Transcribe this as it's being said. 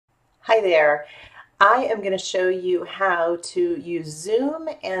Hi there. I am going to show you how to use Zoom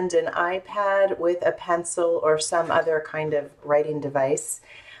and an iPad with a pencil or some other kind of writing device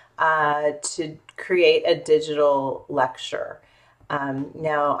to create a digital lecture.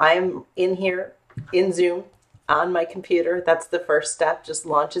 Now I'm in here in Zoom on my computer. That's the first step. Just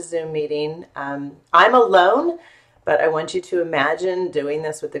launch a Zoom meeting. I'm alone, but I want you to imagine doing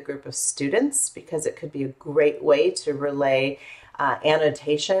this with a group of students because it could be a great way to relay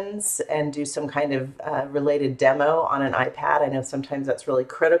annotations and do some kind of related demo on an iPad. I know sometimes that's really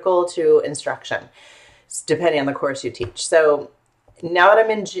critical to instruction, depending on the course you teach. So now that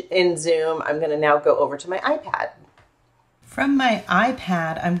I'm in Zoom, I'm going to now go over to my iPad. From my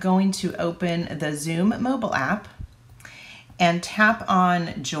iPad, I'm going to open the Zoom mobile app and tap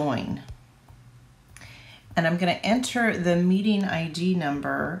on Join. And I'm going to enter the meeting ID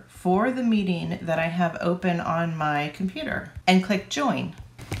number for the meeting that I have open on my computer and click Join.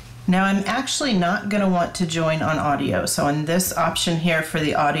 Now I'm actually not going to want to join on audio. So in this option here for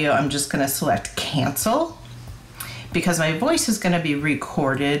the audio, I'm just going to select Cancel because my voice is going to be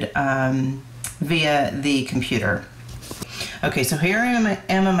recorded via the computer. Okay, so here I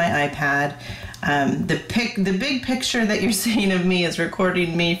am on my iPad. The big picture that you're seeing of me is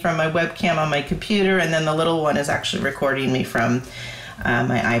recording me from my webcam on my computer, and then the little one is actually recording me from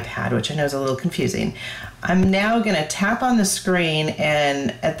my iPad, which I know is a little confusing. I'm now going to tap on the screen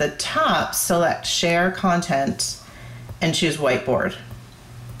and at the top select Share Content and choose Whiteboard.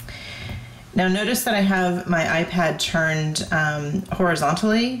 Now notice that I have my iPad turned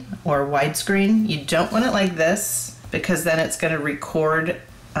horizontally or widescreen. You don't want it like this because then it's going to record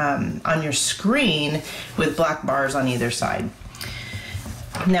on your screen with black bars on either side.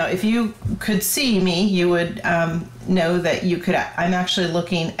 Now if you could see me, you would know that I'm actually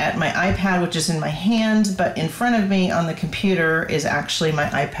looking at my iPad, which is in my hand, but in front of me on the computer is actually my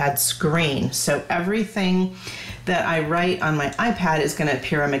iPad screen. So everything that I write on my iPad is going to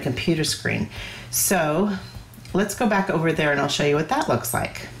appear on my computer screen. So let's go back over there and I'll show you what that looks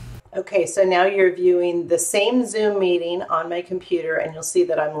like. Okay, so now you're viewing the same Zoom meeting on my computer, and you'll see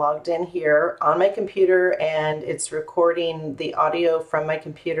that I'm logged in here on my computer and it's recording the audio from my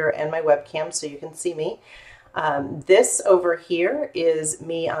computer and my webcam so you can see me. This over here is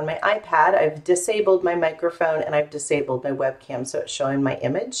me on my iPad. I've disabled my microphone and I've disabled my webcam so it's showing my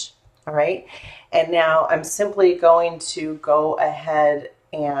image. All right, and now I'm simply going to go ahead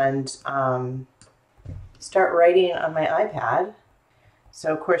and start writing on my iPad.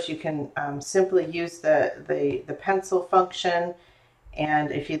 So of course you can simply use the pencil function,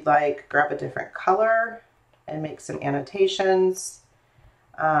 and if you'd like, grab a different color and make some annotations.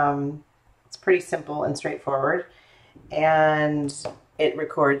 It's pretty simple and straightforward, and it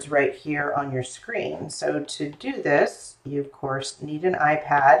records right here on your screen. So to do this, you of course need an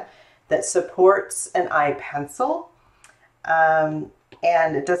iPad that supports an iPencil, and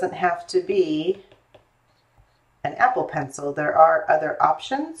it doesn't have to be an Apple Pencil. There are other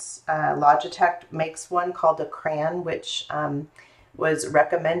options. Logitech makes one called a Crayon, which was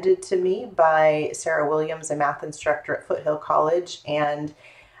recommended to me by Sarah Williams, a math instructor at Foothill College, and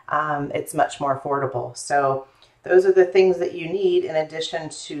it's much more affordable. So those are the things that you need in addition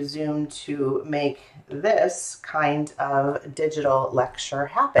to Zoom to make this kind of digital lecture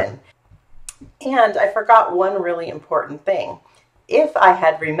happen. And I forgot one really important thing. If I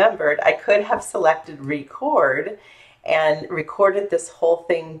had remembered, I could have selected record and recorded this whole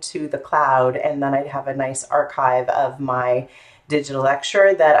thing to the cloud, and then I'd have a nice archive of my digital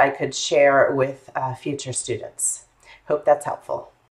lecture that I could share with future students. Hope that's helpful.